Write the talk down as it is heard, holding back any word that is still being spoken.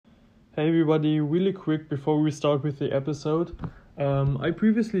Hey everybody, really quick before we start with the episode. I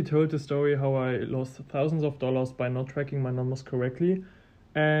previously told the story how I lost thousands of dollars by not tracking my numbers correctly.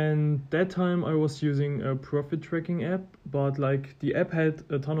 And that time I was using a profit tracking app, but like the app had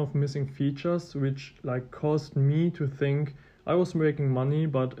a ton of missing features, which like caused me to think I was making money,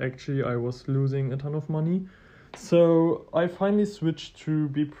 but actually I was losing a ton of money. So I finally switched to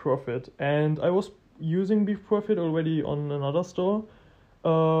BeProfit, and I was using BeProfit already on another store.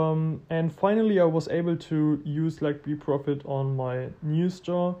 And finally, I was able to use like BeProfit on my new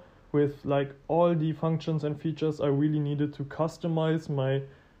store with like all the functions and features I really needed to customize my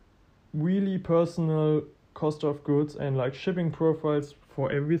really personal cost of goods and like shipping profiles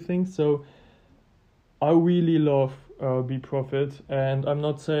for everything. So I really love BeProfit, and I'm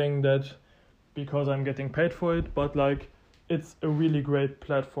not saying that because I'm getting paid for it, but like it's a really great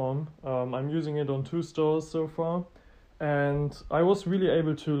platform. I'm using it on 2 stores so far, and I was really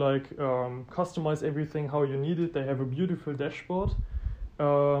able to like customize everything how you need it. They have a beautiful dashboard,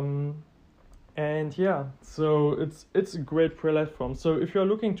 um, and yeah, so it's a great platform. So if you're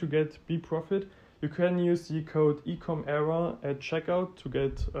looking to get BeProfit, you can use the code ECOMERA at checkout to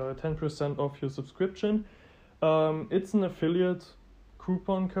get 10% off your subscription. It's an affiliate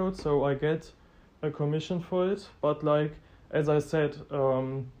coupon code, so I get a commission for it. But like as I said,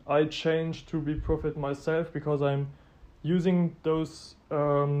 I changed to BeProfit myself because I'm using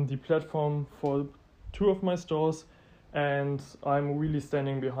the platform for 2 of my stores, and I'm really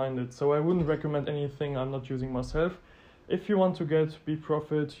standing behind it. So I wouldn't recommend anything I'm not using myself. If you want to get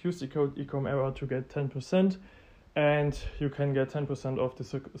BeProfit, use the code ECOMERA to get 10%, and you can get 10% off the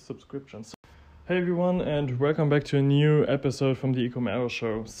subscription. Hey everyone, and welcome back to a new episode from the ECOMERA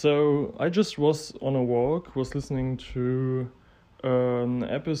show. So I just was on a walk, was listening to an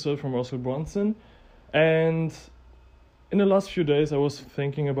episode from Russell Brunson, and in the last few days I was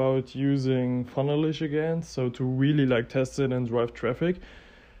thinking about using Funnelish again, so to really like test it and drive traffic.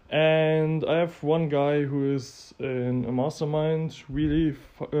 And I have one guy who is in a mastermind really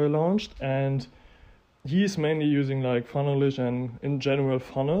launched, and he's mainly using like Funnelish and in general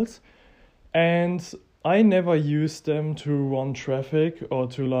funnels. And I never use them to run traffic or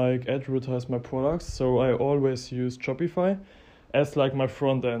to like advertise my products, so I always use Shopify as like my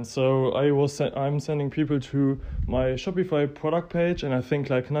front end. So I'm sending people to my Shopify product page, and I think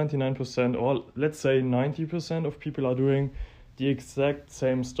like 99% or let's say 90% of people are doing the exact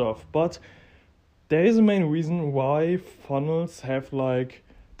same stuff. But there is a main reason why funnels have like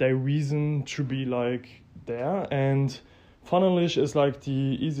their reason to be like there, and Funnelish is like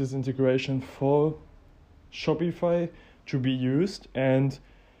the easiest integration for Shopify to be used, and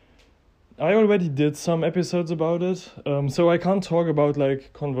I already did some episodes about it, so I can't talk about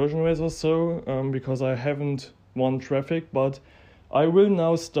like conversion rates or so, because I haven't won traffic, but I will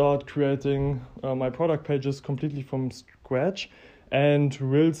now start creating my product pages completely from scratch, and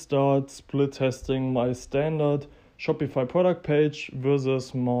will start split testing my standard Shopify product page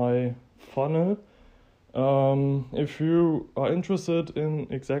versus my funnel. If you are interested in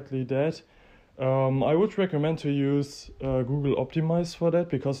exactly that, I would recommend to use Google Optimize for that,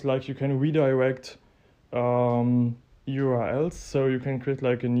 because like you can redirect URLs, so you can create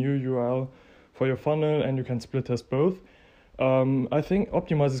like a new URL for your funnel and you can split test both. I think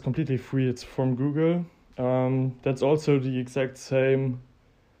Optimize is completely free. It's from Google. That's also the exact same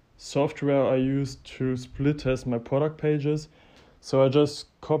software I use to split test my product pages. So I just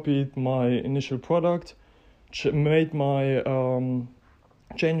copied my initial product, made my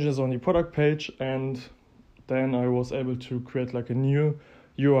changes on the product page, and then I was able to create like a new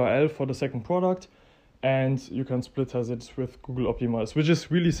URL for the second product, and you can split test it with Google Optimize, which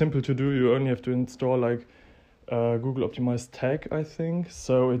is really simple to do. You only have to install like Google Optimize tag, I think,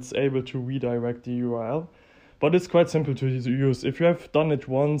 so it's able to redirect the URL, but it's quite simple to use. If you have done it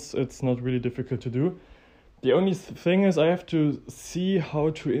once, it's not really difficult to do. The only thing is I have to see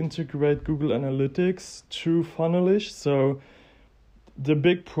how to integrate Google Analytics to Funnelish. So the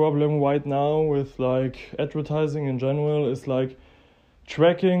big problem right now with like advertising in general is like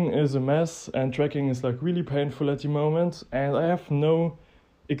tracking is a mess, and tracking is like really painful at the moment, and I have no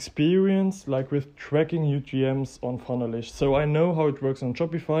experience like with tracking UGMs on Funnelish. So I know how it works on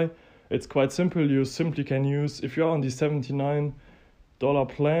Shopify. It's quite simple. You simply can use, if you're on the $79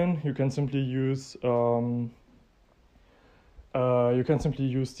 plan, you can simply use the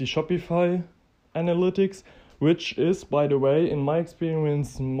Shopify analytics, which is, by the way, in my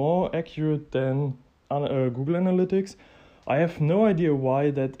experience, more accurate than Google Analytics. I have no idea why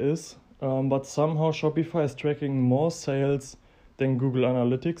that is, but somehow Shopify is tracking more sales than Google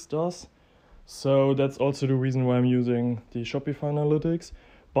Analytics does. So that's also the reason why I'm using the Shopify Analytics.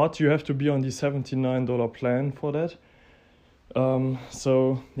 but you have to be on the $79 plan for that.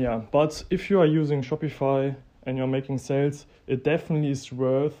 So yeah, but if you are using Shopify and you're making sales, it definitely is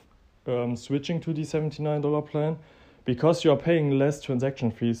worth switching to the $79 plan, because you are paying less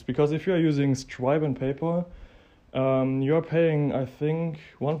transaction fees. Because if you are using Stripe and PayPal, you are paying, I think,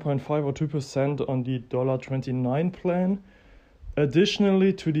 1.5 or 2% on the $29 plan,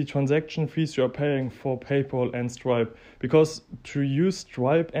 additionally to the transaction fees you are paying for PayPal and Stripe. Because to use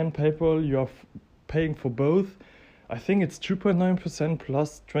Stripe and PayPal, you are paying for both. I think it's 2.9%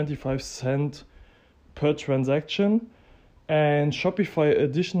 plus 25 cents per transaction. And Shopify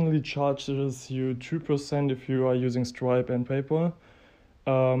additionally charges you 2% if you are using Stripe and PayPal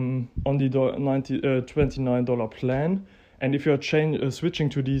on the $29 plan. And if you're switching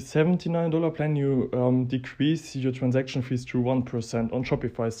to the $79 plan, you decrease your transaction fees to 1% on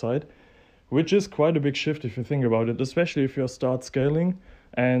Shopify side, which is quite a big shift if you think about it, especially if you start scaling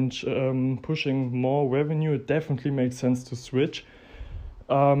and pushing more revenue. It definitely makes sense to switch.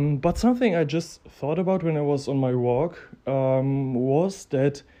 But something I just thought about when I was on my walk was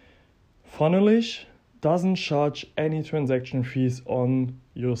that Funnelish doesn't charge any transaction fees on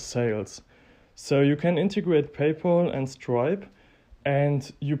your sales. So you can integrate PayPal and Stripe and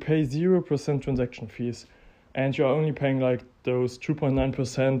you pay 0% transaction fees. And you're only paying like those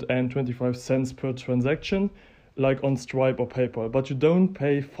 2.9% and 25 cents per transaction, like on Stripe or PayPal. But you don't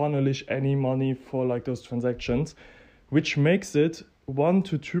pay Funnelish any money for like those transactions, which makes it 1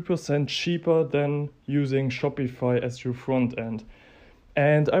 to 2% cheaper than using Shopify as your front end.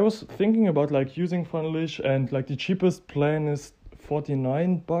 And I was thinking about like using Funnelish, and like the cheapest plan is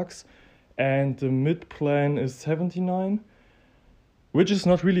 $49 and the mid plan is $79, which is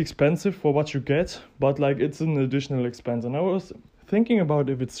not really expensive for what you get, but like it's an additional expense. And I was thinking about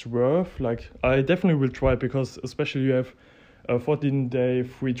if it's worth, like I definitely will try, because especially you have a 14-day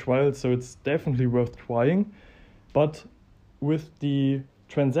free trial, so it's definitely worth trying. But with the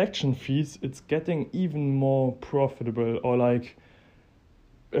transaction fees, it's getting even more profitable, or like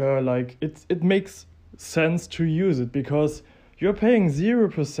it makes sense to use it, because you're paying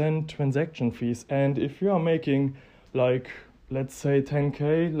 0% transaction fees. And if you are making like, let's say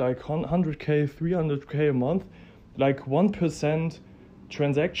 10K, like 100K, 300K a month, like 1%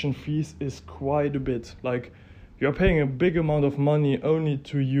 transaction fees is quite a bit. Like you're paying a big amount of money only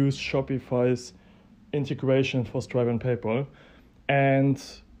to use Shopify's integration for Stripe and PayPal. And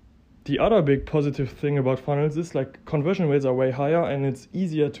the other big positive thing about funnels is like conversion rates are way higher and it's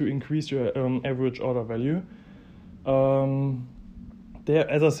easier to increase your average order value. There,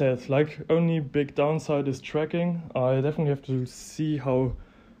 as I said, like only big downside is tracking. I definitely have to see how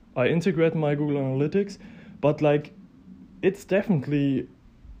I integrate my Google Analytics, but like it's definitely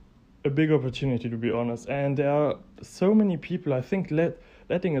a big opportunity, to be honest. And there are so many people, I think,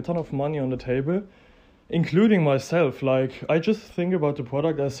 letting a ton of money on the table, including myself. Like I just think about the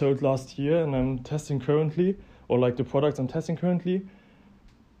product I sold last year and I'm testing currently, or like the products I'm testing currently.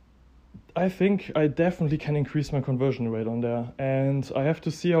 I think I definitely can increase my conversion rate on there, and I have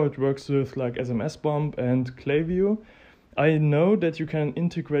to see how it works with like SMS Bump and Klaviyo. I know that you can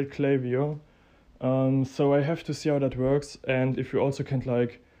integrate Klaviyo, so I have to see how that works, and if you also can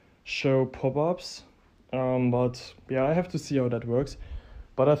like show pop-ups, but yeah, I have to see how that works.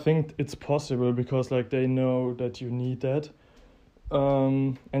 But I think it's possible because like they know that you need that,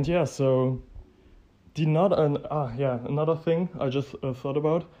 and yeah. So another thing I just thought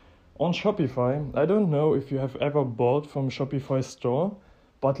about. On Shopify, I don't know if you have ever bought from Shopify store,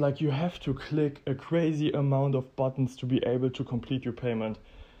 but like you have to click a crazy amount of buttons to be able to complete your payment.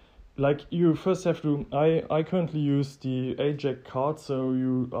 Like you first have to, I currently use the AJAX card, so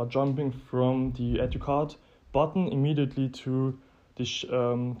you are jumping from the Add to Cart button immediately to the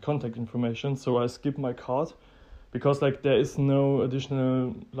contact information. So I skip my card because like there is no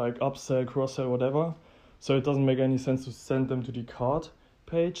additional like upsell, cross-sell, whatever. So it doesn't make any sense to send them to the cart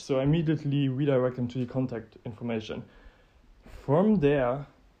page, so I immediately redirect them to the contact information. From there,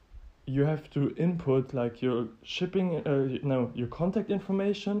 you have to input like your your contact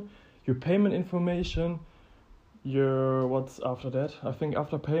information, your payment information, what's after that? I think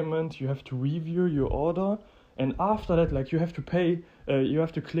after payment, you have to review your order, and after that, like you have to pay, you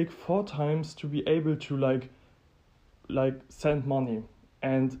have to click 4 times to be able to like send money,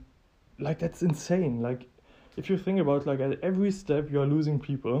 and like that's insane. Like if you think about like at every step you are losing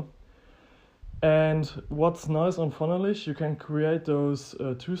people. And what's nice on Funnelish, you can create those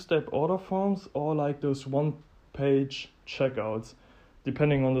 2-step order forms or like those 1-page checkouts,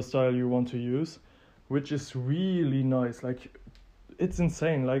 depending on the style you want to use, which is really nice. Like it's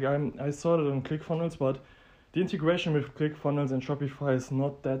insane. Like I saw it on ClickFunnels, but The integration with ClickFunnels and Shopify is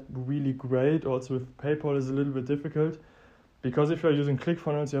not that really great. Also with PayPal is a little bit difficult, because if you're using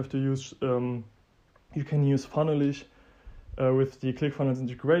ClickFunnels, you have to use you can use Funnelish with the ClickFunnels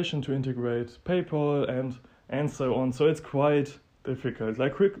integration to integrate PayPal and so on. So it's quite difficult.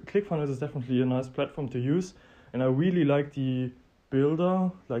 Like ClickFunnels is definitely a nice platform to use, and I really like the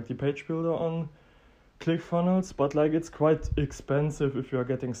builder, like the page builder on ClickFunnels, but like it's quite expensive if you're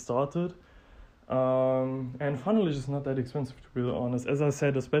getting started. And Funnelish is not that expensive, to be honest. As I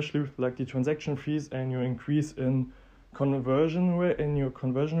said, especially with like the transaction fees and your increase in conversion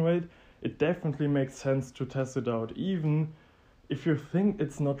rate, it definitely makes sense to test it out. Even if you think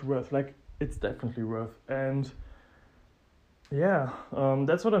it's not worth, like it's definitely worth. And yeah,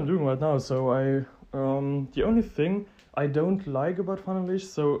 that's what I'm doing right now. So the only thing I don't like about Funnelish,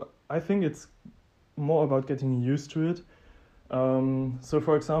 so I think it's more about getting used to it. So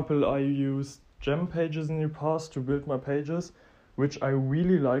for example, I used Gem Pages in the past to build my pages, which I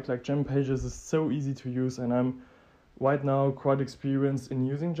really like. Like Gem Pages is so easy to use, and I'm right now quite experienced in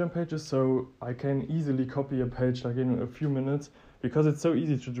using Gem Pages, so I can easily copy a page like in a few minutes, because it's so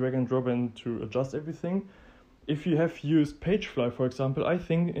easy to drag and drop and to adjust everything. If you have used Pagefly, for example, I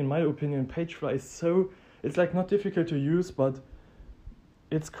think, in my opinion, Pagefly is it's like not difficult to use, but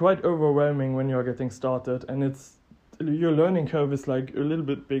it's quite overwhelming when you're getting started, and your learning curve is like a little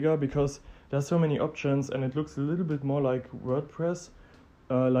bit bigger because there's so many options, and it looks a little bit more like WordPress,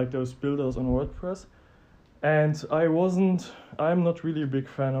 like those builders on WordPress. And I'm not really a big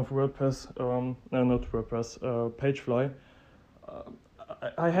fan of Pagefly.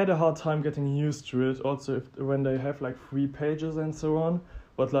 I had a hard time getting used to it, also when they have like free pages and so on,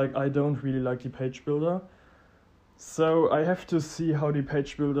 but like I don't really like the page builder. So I have to see how the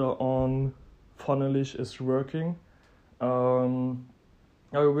page builder on Funnelish is working.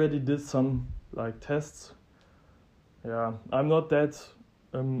 I already did some like tests. Yeah, I'm not that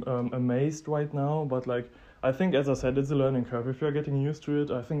amazed right now, but like I think, as I said, it's a learning curve. If you're getting used to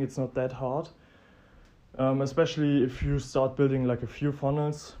it, I think it's not that hard. Especially if you start building like a few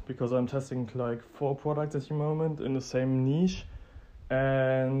funnels, because I'm testing like 4 products at the moment in the same niche.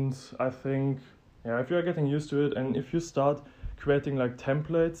 And I think, yeah, if you're getting used to it, and if you start creating like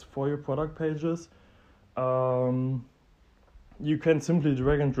templates for your product pages, you can simply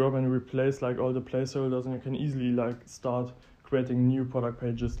drag and drop and replace like all the placeholders, and you can easily like start creating new product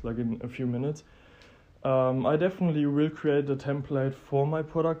pages like in a few minutes. I definitely will create a template for my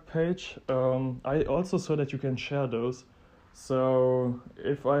product page. I also saw that you can share those. So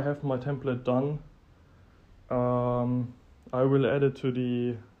if I have my template done, I will add it to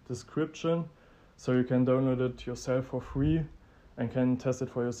the description, so you can download it yourself for free and can test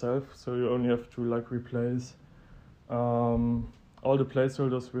it for yourself. So you only have to like replace all the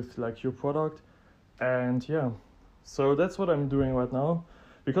placeholders with like your product. And yeah, so that's what I'm doing right now.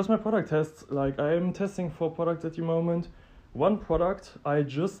 Because my product tests, like I am testing 4 products at the moment. One product I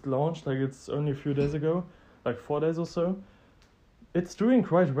just launched, like it's only a few days ago, like 4 days or so. It's doing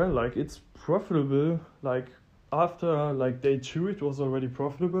quite well, like it's profitable. Like after like day 2 it was already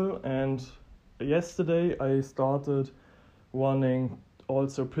profitable, and yesterday I started running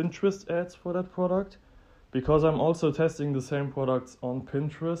also Pinterest ads for that product, because I'm also testing the same products on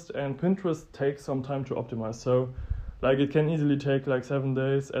Pinterest, and Pinterest takes some time to optimize. So like it can easily take like 7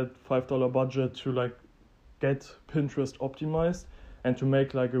 days at $5 budget to like get Pinterest optimized and to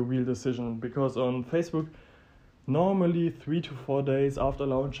make like a real decision. Because on Facebook, normally 3 to 4 days after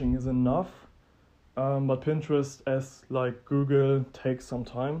launching is enough. But Pinterest, as like Google, takes some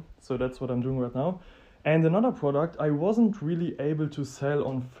time. So that's what I'm doing right now. And another product I wasn't really able to sell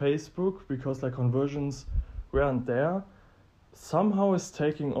on Facebook because like conversions weren't there, somehow is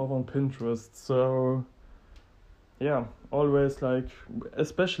taking off on Pinterest. So yeah, always like,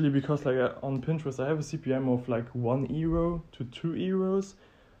 especially because like on Pinterest I have a CPM of like €1 to €2.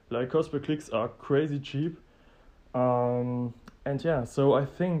 Like cost per clicks are crazy cheap. And yeah, so I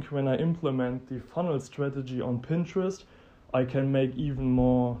think when I implement the funnel strategy on Pinterest, I can make even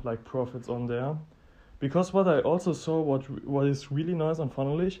more like profits on there. Because what I also saw, what is really nice on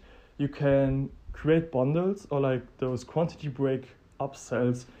Funnelish, you can create bundles or like those quantity break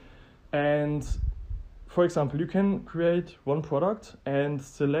upsells. And for example, you can create one product and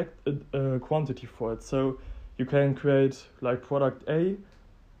select a quantity for it. So you can create like product A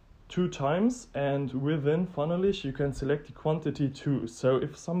 2 times, and within Funnelish you can select the quantity 2. So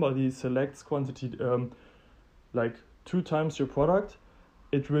if somebody selects quantity like 2 times your product,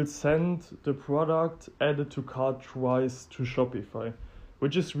 it will send the product added to cart twice to Shopify,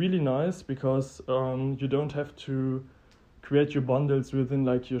 which is really nice because you don't have to create your bundles within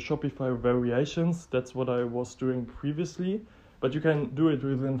like your Shopify variations. That's what I was doing previously, but you can do it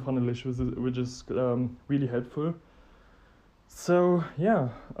within Funnelish, which is really helpful. So yeah,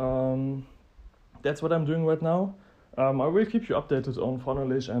 that's what I'm doing right now. I will keep you updated on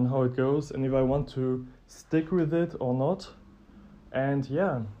Funnelish and how it goes, and if I want to stick with it or not. And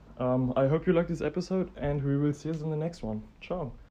yeah, I hope you like this episode, and we will see us in the next one. Ciao.